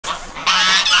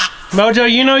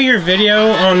Mojo, you know your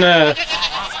video on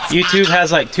YouTube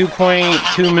has like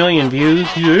 2.2 million views?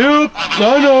 Yep,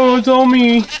 I know, it's all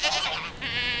me.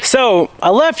 So,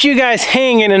 I left you guys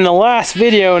hanging in the last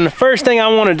video, and the first thing I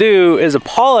want to do is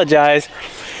apologize.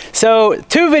 So,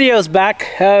 2 videos back,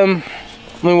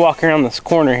 let me walk around this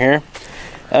corner here.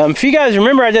 If you guys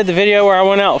remember, I did the video where I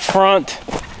went out front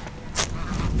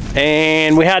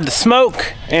and we had the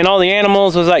smoke and all the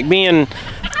animals was like being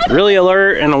really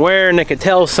alert and aware and they could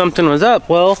tell something was up.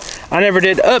 Well, I never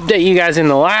did update you guys in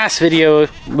the last video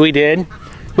we did.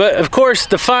 But of course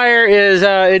the fire is,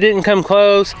 it didn't come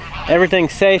close.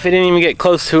 Everything's safe. It didn't even get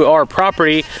close to our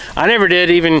property. I never did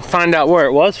even find out where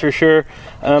it was for sure.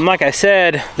 Like I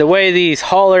said, the way these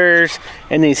haulers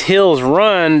and these hills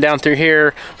run down through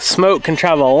here, smoke can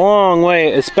travel a long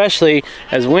way, especially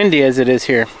as windy as it is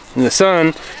here. And the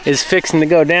sun is fixing to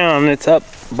go down and it's up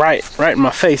right in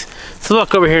my face. So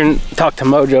look over here and talk to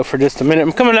Mojo for just a minute.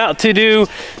 I'm coming out to do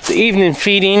the evening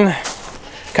feeding,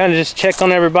 kind of just check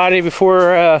on everybody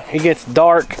before it gets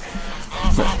dark.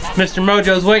 Mr.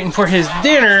 Mojo's waiting for his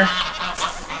dinner.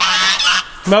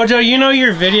 Mojo, you know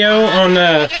your video on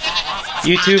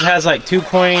YouTube has like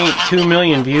 2.2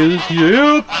 million views?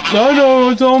 Yep, I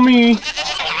know, it's all me.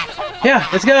 Yeah,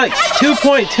 it's got like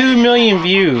 2.2 million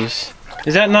views.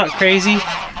 Is that not crazy?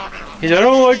 He said, I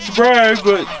don't like to brag,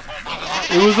 but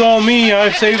it was all me.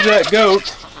 I saved that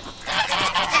goat.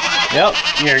 Yep,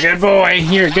 you're a good boy.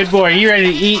 You're a good boy. You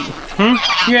ready to eat?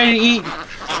 You ready to eat?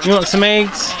 You want some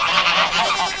eggs?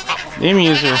 The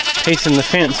emus are pacing the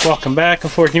fence, walking back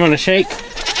and forth. You want to shake?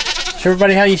 Show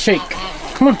everybody how you shake.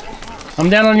 Come on. I'm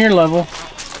down on your level.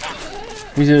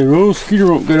 He said, oh, Skeeter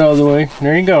won't get out of the way.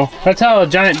 There you go. That's how a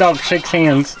giant dog shakes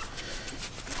hands.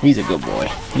 He's a good boy.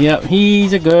 Yep,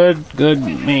 he's a good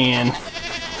man.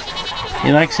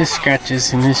 He likes his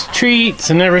scratches and his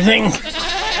treats and everything.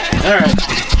 Alright.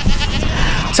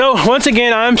 So, once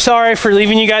again, I'm sorry for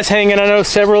leaving you guys hanging. I know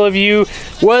several of you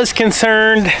was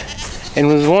concerned and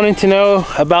was wanting to know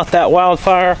about that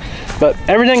wildfire. But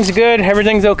everything's good.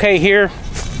 Everything's okay here.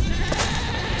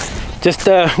 Just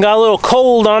got a little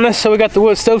cold on us, so we got the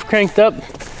wood stove cranked up.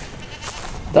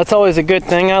 That's always a good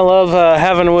thing. I love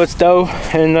having a wood stove,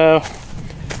 and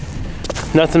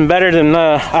nothing better than,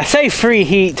 I say free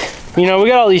heat. You know, we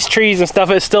got all these trees and stuff.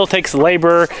 It still takes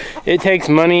labor. It takes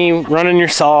money running your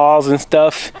saws and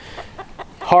stuff,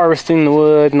 harvesting the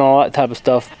wood and all that type of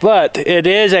stuff. But it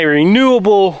is a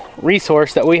renewable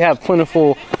resource that we have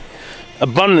plentiful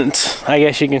abundance, I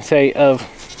guess you can say, of.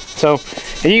 So,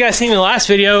 and you guys seen in the last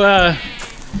video,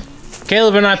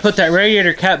 Caleb and I put that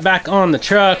radiator cap back on the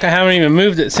truck. I haven't even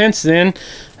moved it since then.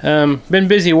 Been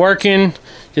busy working,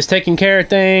 just taking care of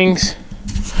things,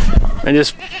 and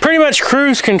just pretty much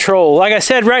cruise control. Like I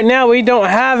said, right now we don't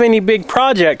have any big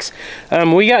projects.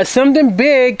 We got something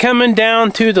big coming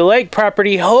down to the lake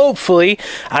property, hopefully.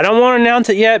 I don't want to announce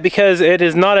it yet because it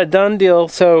is not a done deal,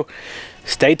 so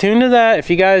stay tuned to that. If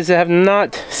you guys have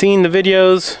not seen the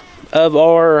videos of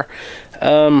our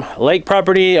lake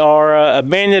property, our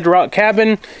abandoned rock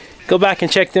cabin, go back and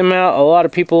check them out. A lot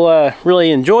of people really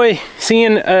enjoy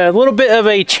seeing a little bit of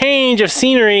a change of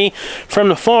scenery from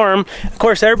the farm. Of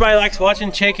course, everybody likes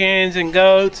watching chickens and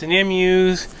goats and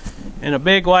emus and a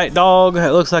big white dog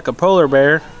that looks like a polar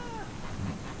bear.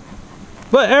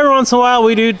 But every once in a while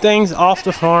we do things off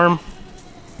the farm.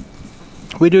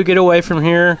 We do get away from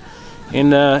here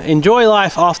and enjoy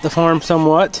life off the farm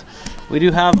somewhat. We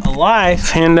do have a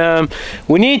life, and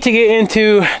we need to get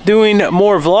into doing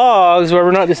more vlogs where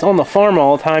we're not just on the farm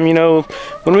all the time. You know,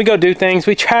 when we go do things,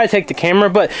 we try to take the camera,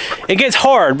 but it gets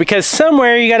hard because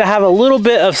somewhere you got to have a little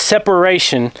bit of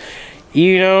separation.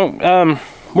 You know,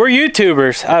 we're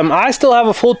YouTubers. I still have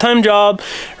a full-time job.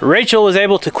 Rachel was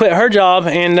able to quit her job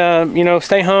and, you know,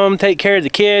 stay home, take care of the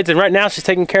kids, and right now she's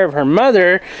taking care of her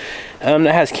mother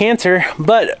that has cancer.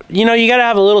 But, you know, you got to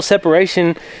have a little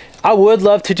separation. I would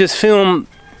love to just film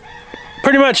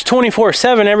pretty much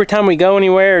 24/7 every time we go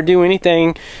anywhere or do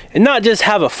anything, and not just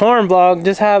have a farm vlog,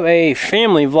 just have a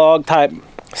family vlog type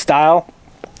style.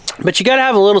 But you gotta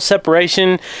have a little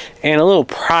separation and a little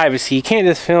privacy. You can't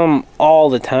just film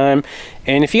all the time.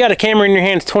 And if you got a camera in your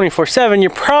hands 24/7, you're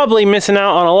probably missing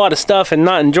out on a lot of stuff and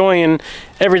not enjoying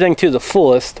everything to the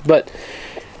fullest. But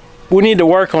we need to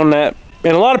work on that.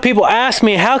 And a lot of people ask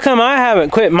me, how come I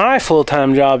haven't quit my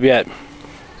full-time job yet?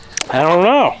 I don't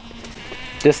know.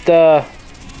 Just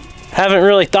haven't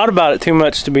really thought about it too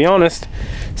much, to be honest.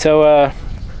 So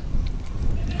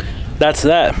that's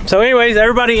that. So anyways,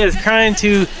 everybody is trying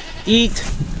to eat.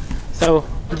 So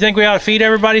you think we ought to feed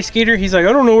everybody, Skeeter? He's like,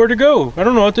 I don't know where to go. I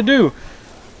don't know what to do.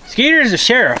 Skeeter is the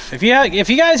sheriff. If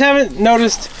you guys haven't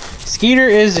noticed, Skeeter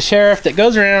is the sheriff that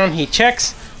goes around. He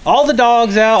checks all the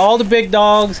dogs out, all the big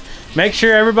dogs, make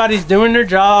sure everybody's doing their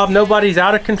job, nobody's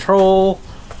out of control,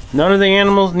 none of the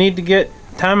animals need to get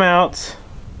timeouts.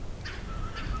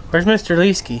 Where's Mr.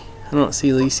 Leesky? I don't see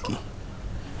Leesky.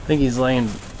 I think he's laying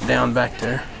down back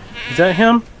there. Is that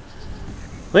him?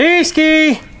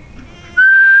 Leesky!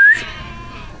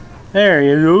 There he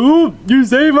is. Oh, you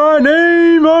say my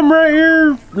name, I'm right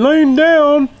here laying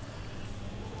down.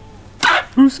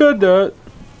 Who said that?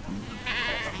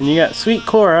 And you got Sweet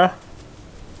Cora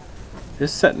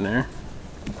just sitting there.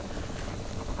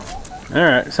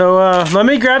 Alright, so let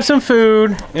me grab some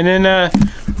food and then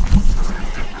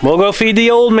we'll go feed the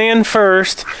old man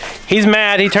first. He's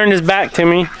mad, he turned his back to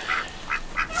me.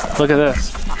 Look at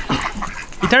this.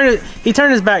 He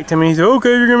turned his back to me. He said, okay,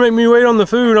 you're gonna make me wait on the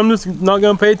food. I'm just not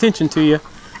gonna pay attention to you.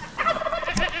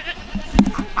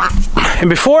 And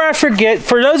before I forget,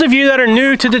 for those of you that are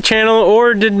new to the channel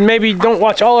or maybe don't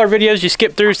watch all our videos, you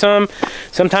skip through some.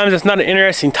 Sometimes it's not an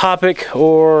interesting topic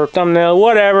or thumbnail,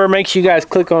 whatever makes you guys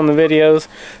click on the videos.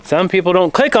 Some people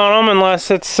don't click on them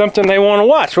unless it's something they want to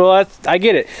watch. Well, I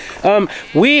get it.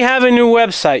 We have a new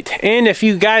website, and if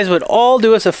you guys would all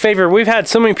do us a favor, we've had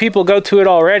so many people go to it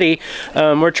already.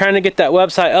 We're trying to get that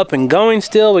website up and going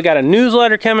still. We got a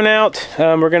newsletter coming out.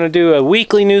 We're going to do a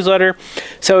weekly newsletter.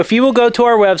 So if you will go to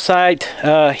our website,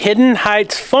 Hidden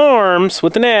Heights Farms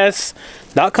with an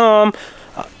S.com.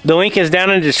 The link is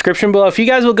down in the description below. If you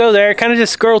guys will go there, kind of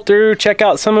just scroll through, check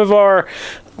out some of our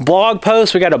blog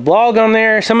posts. We got a blog on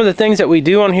there. Some of the things that we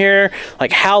do on here,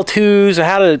 like how-tos,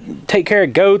 how to take care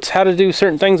of goats, how to do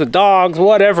certain things with dogs,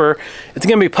 whatever. It's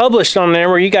going to be published on there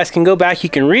where you guys can go back. You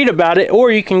can read about it,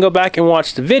 or you can go back and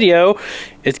watch the video.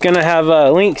 It's going to have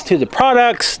links to the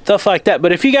products, stuff like that.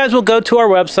 But if you guys will go to our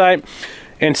website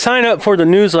and sign up for the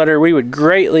newsletter, we would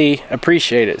greatly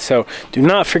appreciate it. So do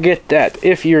not forget that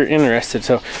if you're interested.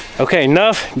 So, okay,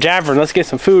 enough jabbering. Let's get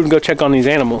some food and go check on these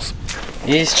animals.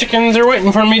 These chickens are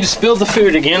waiting for me to spill the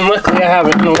food again. Luckily, I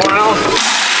haven't in a while.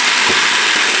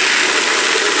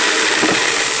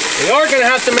 We are gonna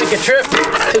have to make a trip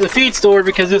to the feed store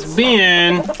because this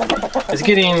bin is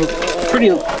getting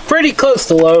pretty close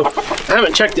to low. I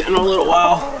haven't checked it in a little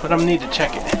while, but I need to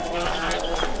check it.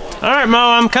 All right, Mo,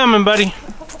 I'm coming, buddy.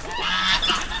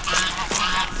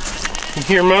 You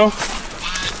hear Mo?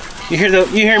 You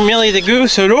hear Millie the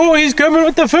goose? So, oh, he's coming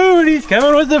with the food. He's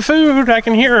coming with the food. I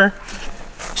can hear her.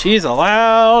 She's a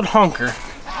loud honker.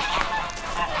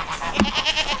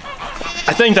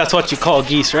 I think that's what you call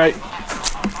geese, right?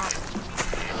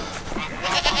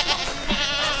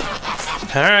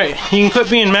 All right, you can quit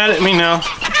being mad at me now.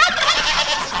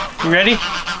 You ready?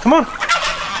 Come on.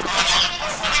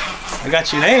 I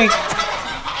got you an egg.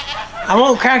 I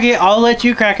won't crack it. I'll let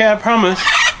you crack it, I promise.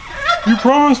 You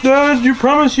promise, Dad? You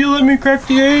promise you'll let me crack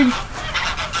the egg?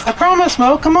 I promise,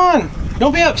 Mo. Come on.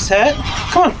 Don't be upset.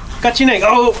 Come on. Got you an egg.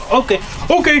 Oh, okay.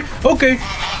 Okay. Okay.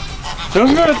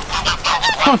 Sounds good.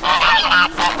 Come on.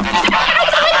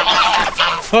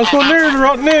 That's one there, the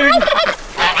rotten egg.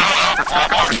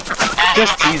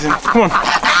 Just teasing. Come on.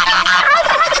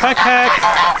 Quack, quack.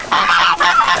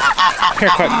 Here,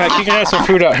 quack, quack. You can have some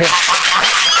food out here.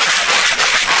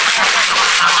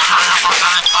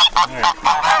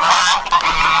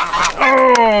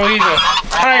 Oh, he's a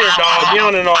tired dog,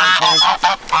 yawning all the time.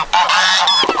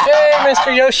 Hey,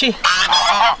 Mr. Yoshi.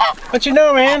 What you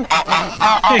know, man?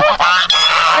 Hey.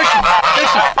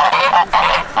 Yoshi.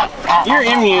 You're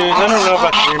immune. I don't know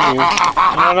about your immune.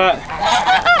 You know that?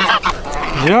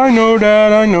 Yeah, I know,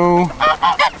 Dad. I know.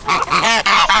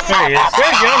 There he is.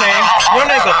 There's Yone.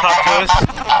 Yone, go talk to us.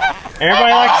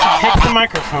 Everybody likes to take the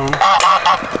microphone.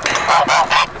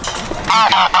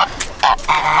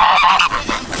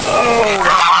 Oh.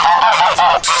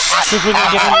 See if we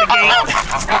can get in the gate.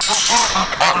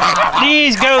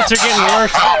 These goats are getting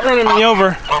worse. They're running me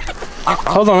over.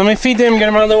 Hold on, let me feed them, get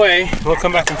them out of the way. We'll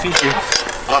come back and feed you.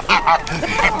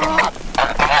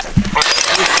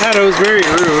 This shadow is very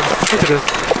rude. Look at this.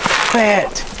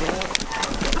 Fat.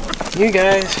 You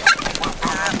guys.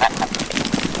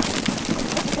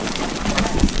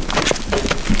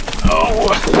 Oh.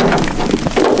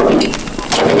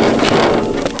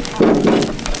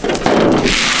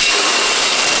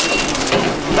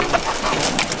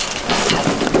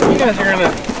 You guys are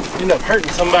gonna end up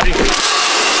hurting somebody. In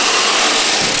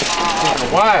the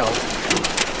wild.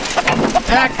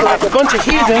 Act like a bunch of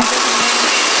heathens.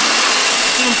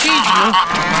 And feed you.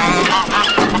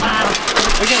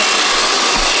 Again.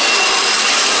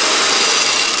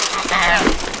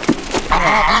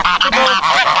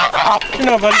 You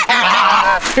know, buddy.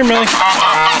 Here, Millie.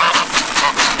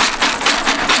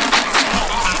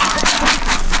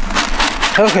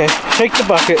 Okay, shake the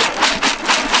bucket.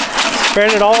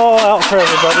 Spread it all out for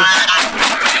everybody.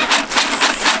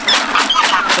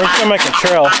 We're just gonna make a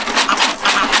trail.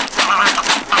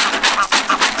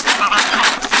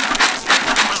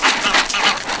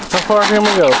 How far can we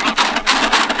go?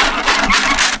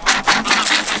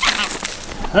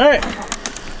 Alright.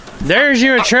 There's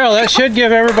your trail. That should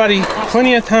give everybody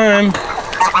plenty of time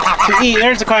to eat.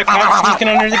 There's the quack quack sneaking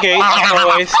under the gate,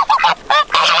 always.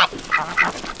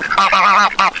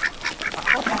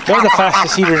 They're the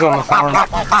fastest eaters on the farm.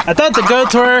 I thought the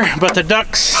goats were, but the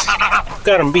ducks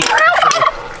got them beat.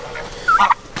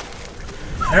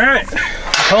 Alright,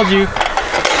 I told you,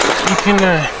 you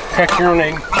can crack your own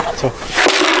egg. So,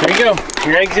 there you go.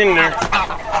 Your egg's in there.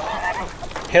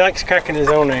 He likes cracking his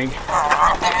own egg.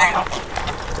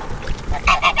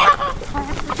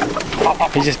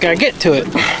 You just gotta get to it.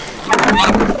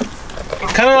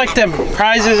 Kind of like the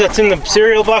prizes that's in the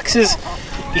cereal boxes.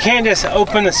 You can't just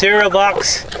open the cereal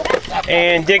box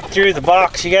and dig through the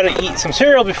box. You gotta eat some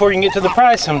cereal before you can get to the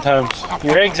prize sometimes.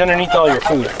 Your egg's underneath all your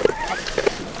food.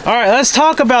 Alright, let's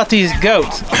talk about these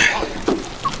goats.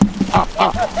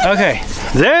 Okay,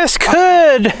 this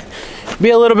could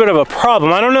be a little bit of a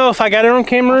problem. I don't know if I got it on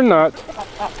camera or not.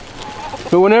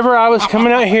 But whenever I was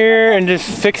coming out here and just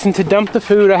fixing to dump the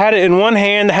food, I had it in one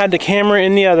hand, I had the camera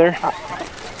in the other.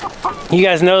 You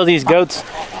guys know these goats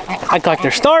act like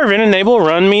they're starving and they will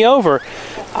run me over.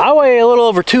 I weigh a little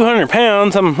over 200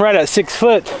 pounds. I'm right at 6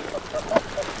 foot.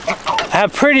 I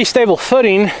have pretty stable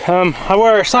footing. I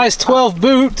wear a size 12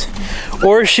 boot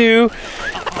or shoe,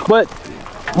 but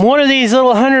one of these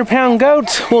little 100-pound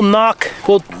goats will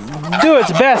do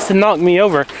its best to knock me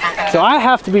over. So I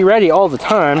have to be ready all the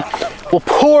time. Well,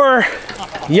 poor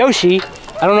Yoshi,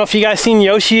 I don't know if you guys seen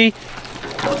Yoshi,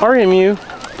 our emu.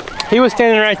 He was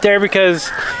standing right there because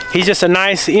he's just a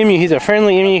nice emu. He's a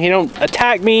friendly emu. He don't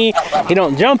attack me. He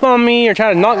don't jump on me or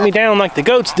try to knock me down like the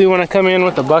goats do when I come in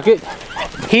with the bucket.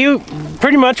 He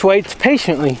pretty much waits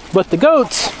patiently. But the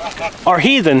goats are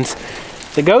heathens.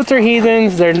 The goats are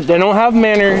heathens. They don't have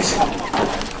manners.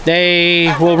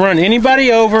 They will run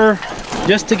anybody over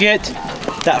just to get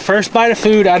that first bite of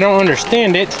food. I don't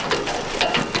understand it.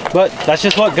 But that's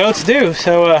just what goats do,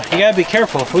 so you gotta be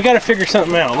careful. We gotta figure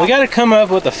something out. We gotta come up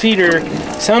with a feeder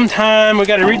sometime. We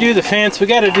gotta redo the fence. We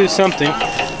gotta do something.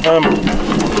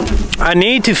 I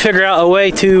need to figure out a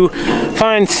way to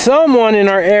find someone in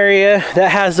our area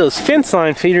that has those fence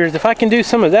line feeders. If I can do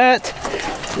some of that,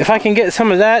 if I can get some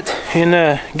of that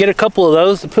and get a couple of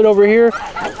those to put over here.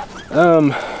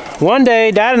 One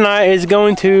day, Dad and I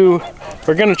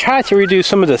we're gonna try to redo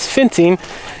some of this fencing.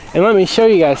 And let me show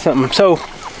you guys something. So,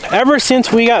 ever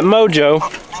since we got Mojo,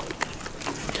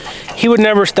 he would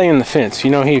never stay in the fence.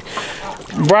 You know, he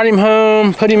brought him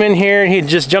home, put him in here, and he'd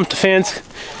just jump the fence,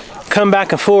 come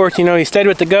back and forth. You know, he stayed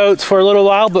with the goats for a little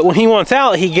while, but when he wants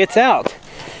out, he gets out.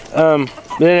 Then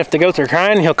if the goats are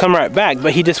crying, he'll come right back,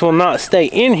 but he just will not stay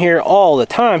in here all the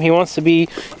time. He wants to be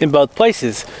in both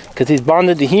places because he's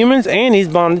bonded to humans and he's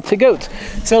bonded to goats.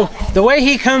 So the way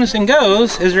he comes and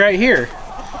goes is right here.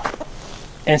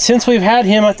 And since we've had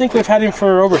him, I think we've had him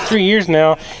for over 3 years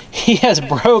now, he has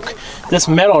broke this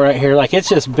metal right here. Like, it's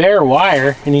just bare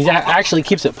wire, and he actually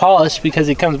keeps it polished because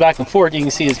he comes back and forth. You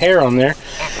can see his hair on there.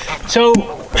 So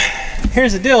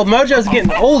here's the deal. Mojo's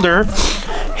getting older.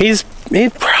 He's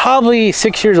probably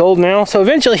 6 years old now. So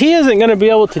eventually he isn't going to be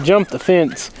able to jump the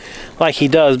fence like he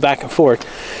does back and forth.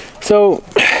 So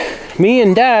me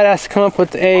and Dad has to come up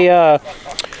with a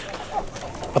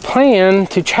plan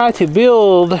to try to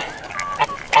build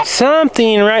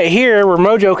something right here where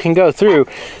Mojo can go through.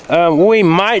 We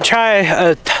might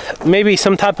try maybe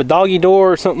some type of doggy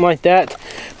door or something like that,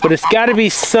 but it's got to be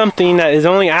something that is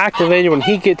only activated when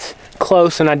he gets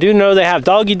close. And I do know they have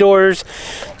doggy doors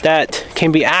that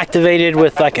can be activated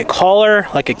with like a collar,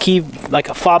 like a key, like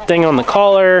a fob thing on the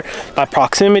collar, by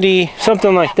proximity,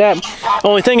 something like that.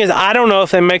 Only thing is, I don't know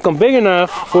if they make them big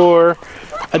enough for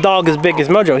a dog as big as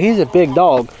Mojo. He's a big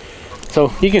dog. So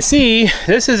you can see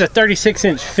this is a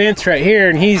 36-inch fence right here,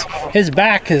 and his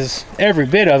back is every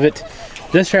bit of it.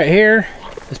 This right here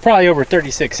is probably over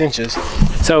 36 inches.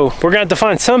 So we're going to have to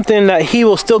find something that he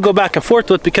will still go back and forth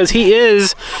with, because he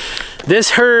is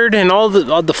this herd and all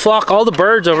the flock, all the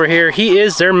birds over here. He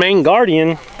is their main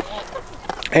guardian.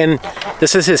 And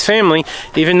this is his family.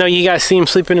 Even though you guys see him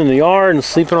sleeping in the yard and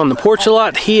sleeping on the porch a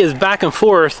lot, he is back and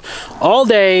forth all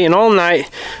day and all night.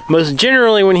 Most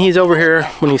generally when he's over here,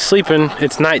 when he's sleeping,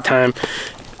 it's nighttime.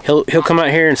 He'll come out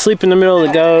here and sleep in the middle of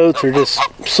the goats, or just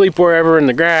sleep wherever in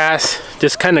the grass,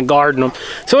 just kind of guarding them.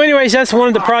 So anyways, that's one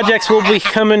of the projects we'll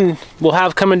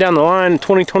have coming down the line in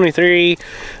 2023.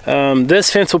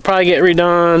 This fence will probably get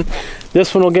redone.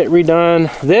 This one will get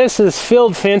redone. This is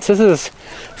field fence. This is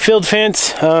field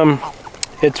fence.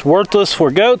 It's worthless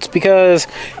for goats because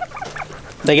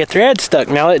they get their head stuck.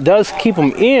 Now it does keep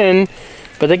them in,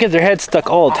 but they get their head stuck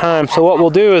all the time. So what we'll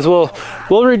do is we'll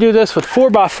redo this with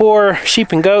 4x4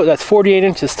 sheep and goat. That's 48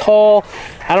 inches tall.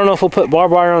 I don't know if we'll put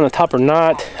barbed wire on the top or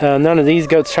not. None of these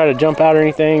goats try to jump out or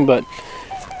anything, but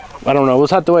I don't know. We'll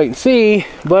have to wait and see.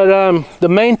 But the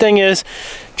main thing is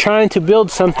trying to build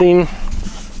something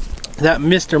that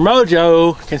Mr.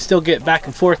 Mojo can still get back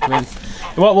and forth with.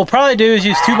 And what we'll probably do is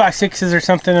use 2x6s or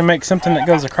something and make something that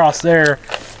goes across there.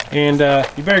 And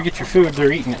you better get your food.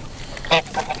 They're eating it.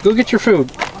 Go get your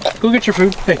food. Go get your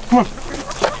food. Hey, come on.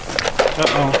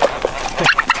 Uh-oh. Hey,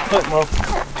 look, Mo.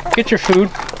 Get your food.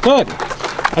 Look.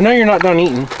 I know you're not done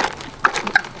eating.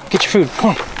 Get your food. Come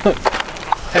on. Look.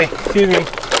 Hey, excuse me.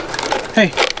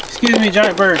 Hey, excuse me,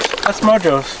 giant birds. That's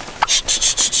Mojo's.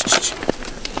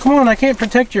 Come on, I can't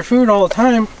protect your food all the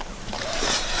time.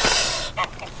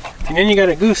 And then you got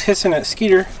a goose hissing at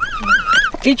Skeeter.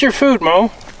 Eat your food, Mo.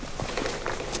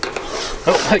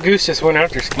 Oh, that goose just went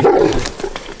after Skeeter.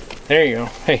 There you go.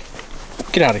 Hey,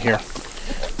 get out of here.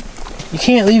 You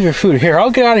can't leave your food here.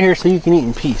 I'll get out of here so you can eat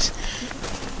in peace.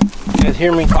 You guys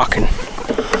hear me talking.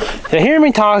 They hear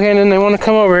me talking and they want to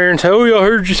come over here and say, oh yeah, I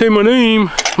heard you say my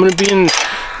name. I'm going to be in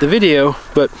the video.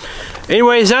 But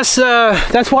anyways, that's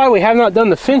why we have not done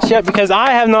the fence yet, because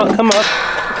I have not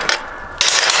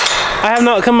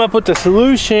come up with the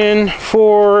solution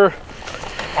for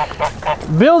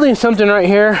building something right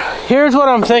here. Here's what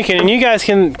I'm thinking, and you guys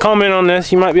can comment on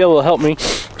this. You might be able to help me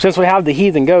since we have the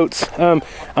heathen goats. I'm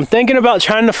thinking about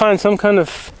trying to find some kind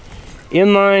of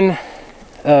inline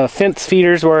fence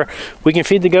feeders where we can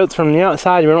feed the goats from the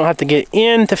outside. We don't have to get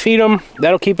in to feed them.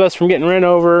 That'll keep us from getting run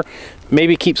over.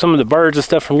 Maybe keep some of the birds and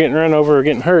stuff from getting run over or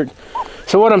getting hurt.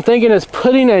 So what I'm thinking is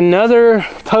putting another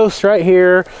post right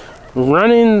here,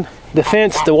 running the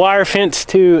fence, the wire fence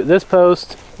to this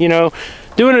post, you know,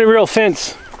 doing a real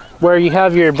fence where you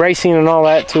have your bracing and all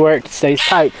that to where it stays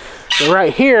tight. But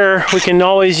right here, we can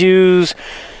always use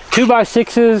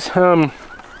 2x6s.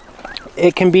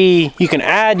 It can be, you can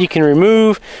add, you can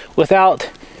remove without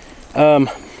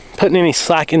putting any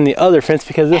slack in the other fence,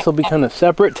 because this will be kind of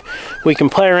separate. We can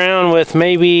play around with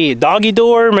maybe a doggy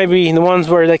door, maybe the ones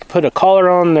where they can put a collar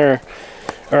on their,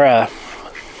 or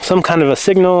some kind of a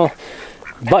signal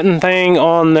button thing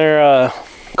on their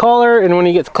collar, and when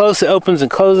he gets close it opens and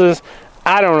closes.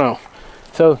 I don't know.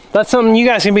 So that's something you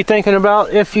guys can be thinking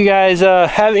about. If you guys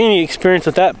have any experience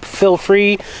with that, feel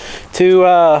free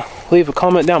to leave a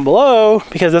comment down below,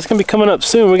 because that's gonna be coming up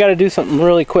soon. We got to do something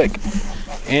really quick.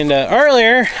 And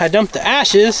earlier I dumped the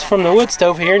ashes from the wood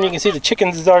stove here, and you can see the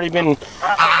chickens has already been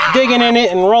digging in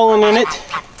it and rolling in it.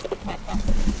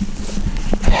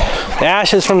 The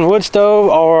ashes from the wood stove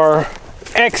are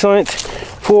excellent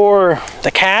for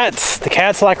the cats. The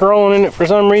cats like rolling in it for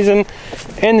some reason,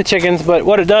 and the chickens. But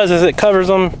what it does is it covers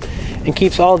them and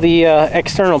keeps all the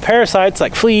external parasites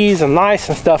like fleas and lice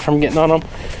and stuff from getting on them,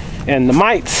 and the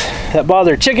mites that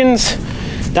bother chickens.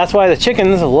 That's why the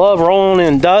chickens love rolling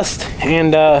in dust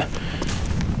and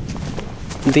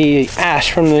the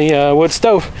ash from the wood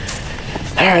stove.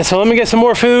 All right, so let me get some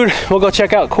more food. We'll go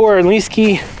check out Cora and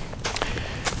Leesky,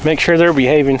 make sure they're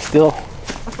behaving still.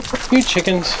 You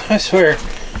chickens, I swear.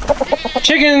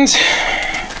 Chickens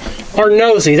are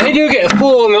nosy. They do get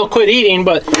full and they'll quit eating,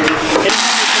 but if you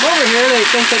come over here, they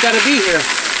think they gotta be here.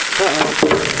 Uh-oh.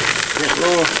 Get a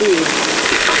little food.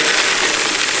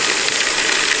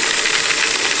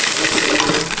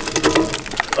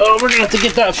 Oh, we're gonna have to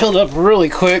get that filled up really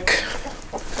quick.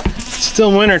 It's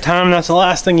still winter time. That's the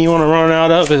last thing you want to run out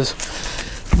of is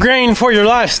grain for your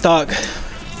livestock.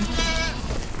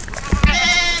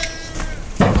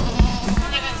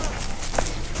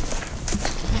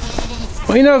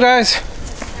 Well, you know, guys.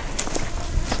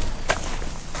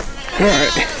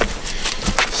 Alright.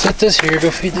 Set this here. Go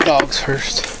feed the dogs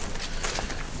first.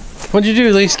 What'd you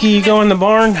do, Leesky? You go in the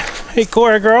barn? Hey,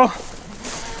 Cora girl.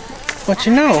 What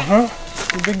you know, huh?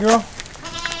 You big girl?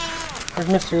 Where's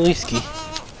Mr. Leesky?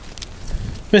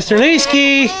 Mr.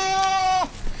 Leesky!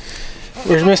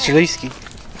 Where's Mr. Leesky?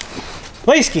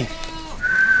 Leesky!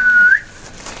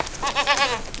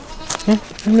 Huh?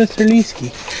 Where's Mr.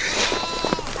 Leesky?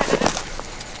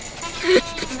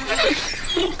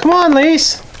 Come on,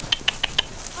 Lees!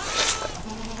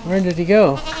 Where did he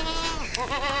go?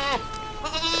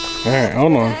 Alright,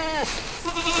 hold on.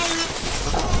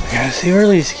 I gotta see where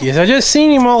Leesky is. I just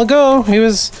seen him a while ago. He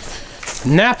was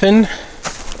napping.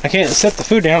 I can't set the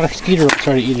food down. Skeeter will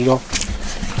try to eat it all.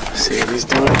 Let's see what he's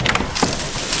doing.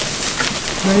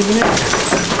 Not even it.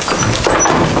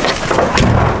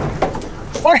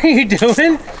 What are you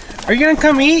doing? Are you gonna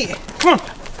come eat? Come on.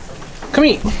 Come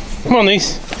eat. Come on,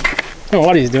 Lise. I don't know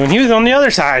what he's doing. He was on the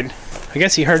other side. I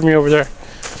guess he heard me over there.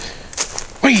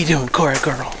 What are you doing, Cora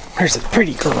girl? Where's the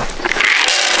pretty girl?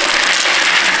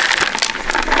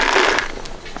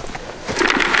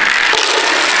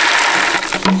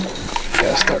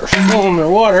 Gotta start filling their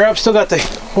water up. Still got the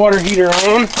water heater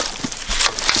on.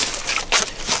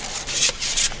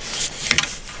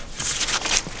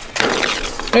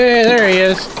 Hey, there he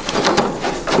is.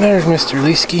 There's Mr.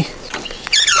 Leesky.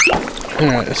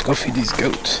 Alright, let's go feed these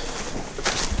goats.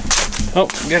 Oh,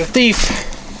 got a thief.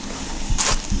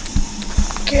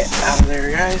 Get out of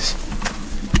there, guys.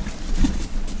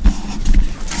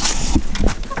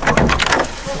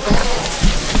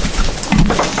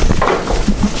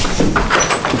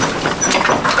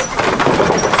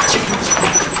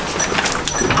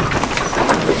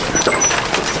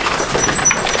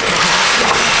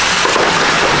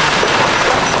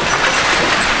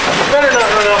 Better not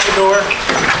run out the door.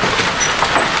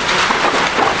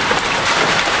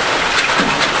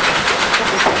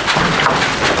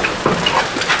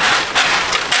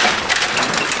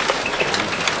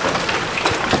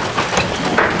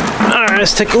 Alright,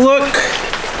 let's take a look.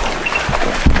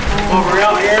 While we're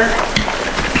out here.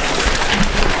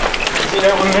 See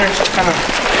that one there? It's kind of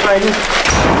hiding.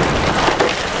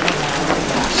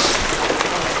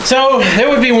 So it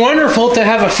would be wonderful to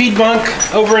have a feed bunk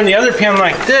over in the other pen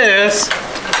like this,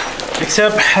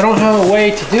 except I don't have a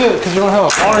way to do it because we don't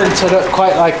have a barn set up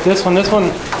quite like this one. This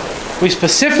one, we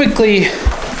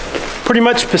pretty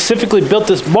much specifically built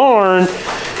this barn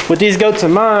with these goats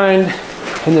in mind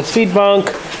and this feed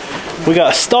bunk. We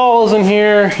got stalls in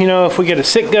here, you know, if we get a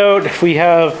sick goat, if we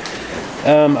have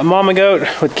a mama goat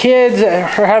with kids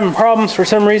that are having problems for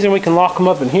some reason, we can lock them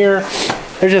up in here.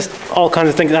 There's just all kinds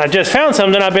of things. I just found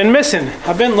something I've been missing.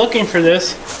 I've been looking for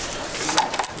this.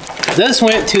 This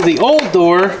went to the old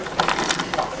door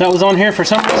that was on here. For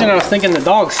some reason I was thinking the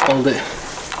dog stole it,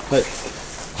 but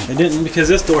it didn't because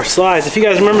this door slides. If you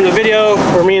guys remember the video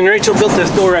where me and Rachel built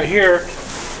this door right here.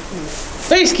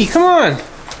 Leesky, come on.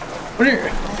 What are you?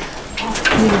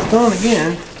 He's gone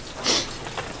again.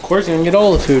 Of course, he's gonna get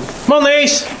all the food. Come on,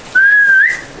 Lace.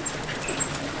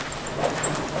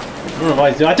 I don't know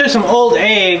what he's doing. I threw some old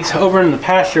eggs over in the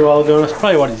pasture a while ago. That's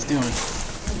probably what he's doing.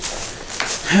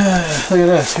 Look at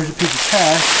this. Here's a piece of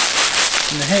trash.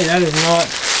 And hey, that is not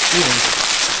eating.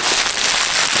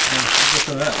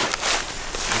 Look at that.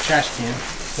 The trash can.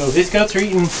 So these goats are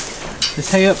eating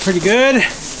this hay up pretty good.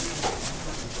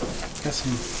 Got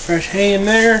some fresh hay in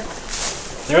there.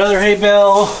 Their other hay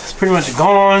bale is pretty much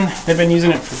gone. They've been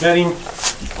using it for bedding,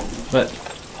 but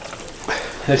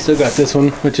they still got this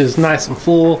one, which is nice and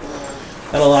full.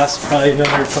 That'll last probably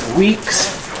another couple weeks.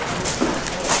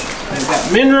 They've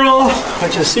got mineral,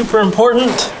 which is super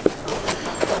important.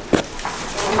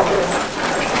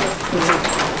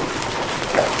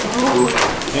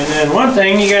 And then one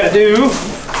thing you gotta do,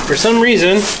 for some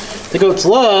reason, the goats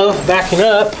love backing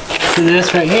up to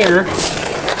this right here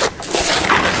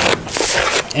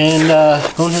and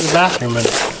going to the bathroom,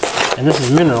 and this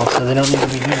is mineral, so they don't need to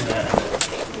be doing that.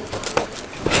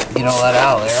 Get all that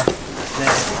out of there.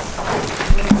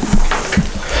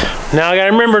 Now I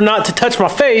gotta remember not to touch my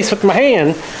face with my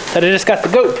hand that I just got the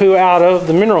goat poo out of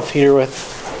the mineral feeder with.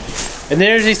 And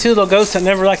there's these two little goats that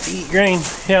never like to eat grain.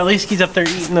 Yeah, Leesky's up there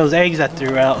eating those eggs I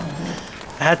threw out.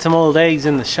 I had some old eggs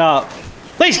in the shop.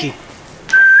 Leesky!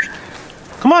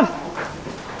 Come on!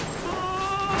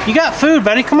 You got food,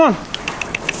 buddy, come on.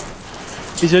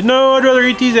 He said, no, I'd rather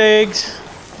eat these eggs.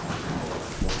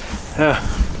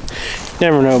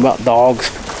 Never know about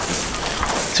dogs.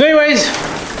 So anyways,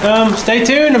 stay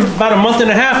tuned. In about a month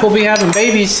and a half, we'll be having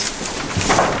babies.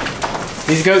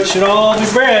 These goats should all be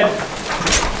bred.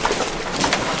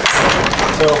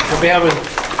 So we'll be having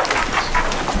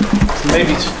some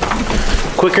babies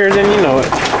quicker than you know it.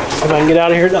 If I can get out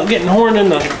of here without getting horned in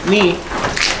the knee.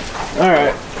 All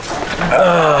right.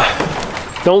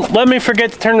 Don't let me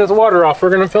forget to turn this water off.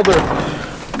 We're gonna fill the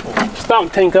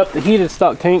stock tank up, the heated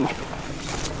stock tank.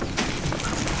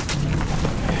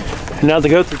 And now the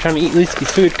goats are trying to eat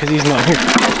Leesky's food because he's not here.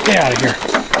 Get out of here.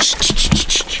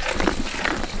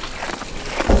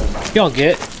 Y'all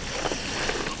get.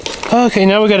 Okay,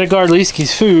 now we gotta guard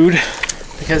Leesky's food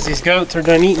because these goats are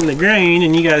done eating the grain,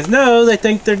 and you guys know they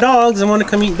think they're dogs and want to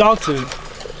come eat dog food.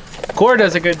 Cora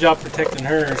does a good job protecting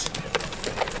hers.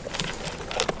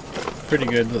 Pretty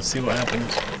good. Let's see what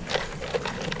happens.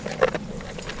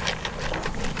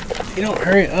 If you don't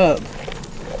hurry up.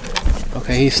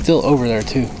 Okay, he's still over there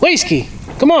too. Leesky,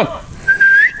 come on.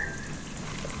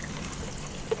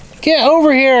 Get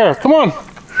over here. Come on.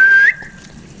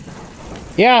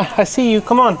 Yeah, I see you.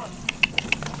 Come on.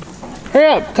 Hurry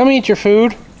up. Come eat your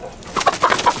food.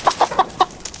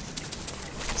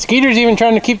 Skeeter's even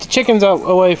trying to keep the chickens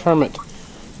away from it.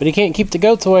 But he can't keep the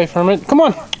goats away from it. Come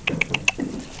on.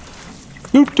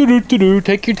 Do-do-do-do-do.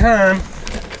 Take your time. You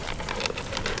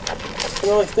can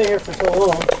only stay here for so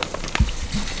long.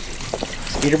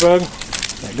 Skeeter bug,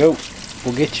 that goat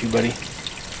will get you, buddy.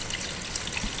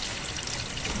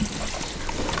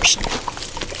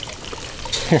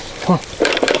 Here, come on.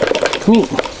 Come eat.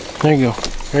 There you go.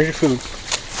 There's your food.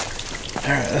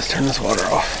 Alright, let's turn this water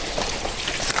off.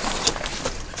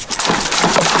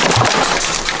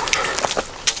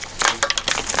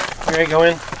 You ready to go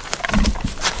in?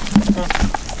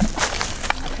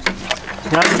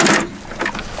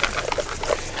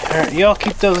 Alright, y'all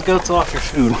keep those goats off your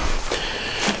food.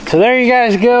 So there you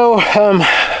guys go.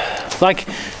 Like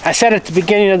I said at the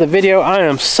beginning of the video, I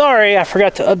am sorry I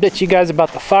forgot to update you guys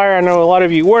about the fire. I know a lot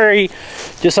of you worry,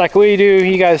 just like we do.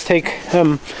 You guys you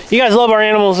guys love our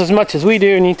animals as much as we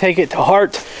do, and you take it to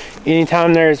heart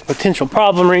anytime there's a potential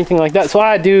problem or anything like that. So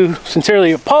I do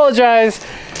sincerely apologize.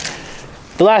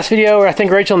 The last video where I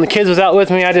think Rachel and the kids was out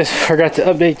with me, I just forgot to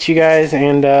update you guys,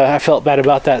 and I felt bad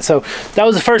about that. So that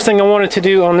was the first thing I wanted to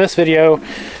do on this video,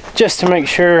 just to make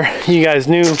sure you guys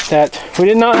knew that we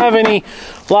did not have any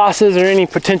losses or any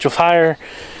potential fire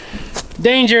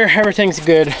danger. Everything's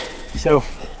good. So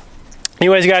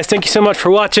anyways, guys, thank you so much for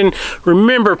watching.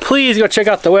 Remember, please go check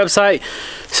out the website,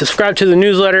 subscribe to the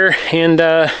newsletter,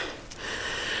 and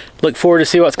look forward to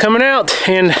see what's coming out.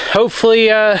 And hopefully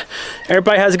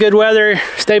everybody has good weather.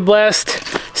 Stay blessed,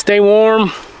 stay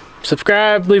warm,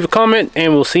 subscribe, leave a comment,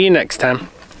 and we'll see you next time.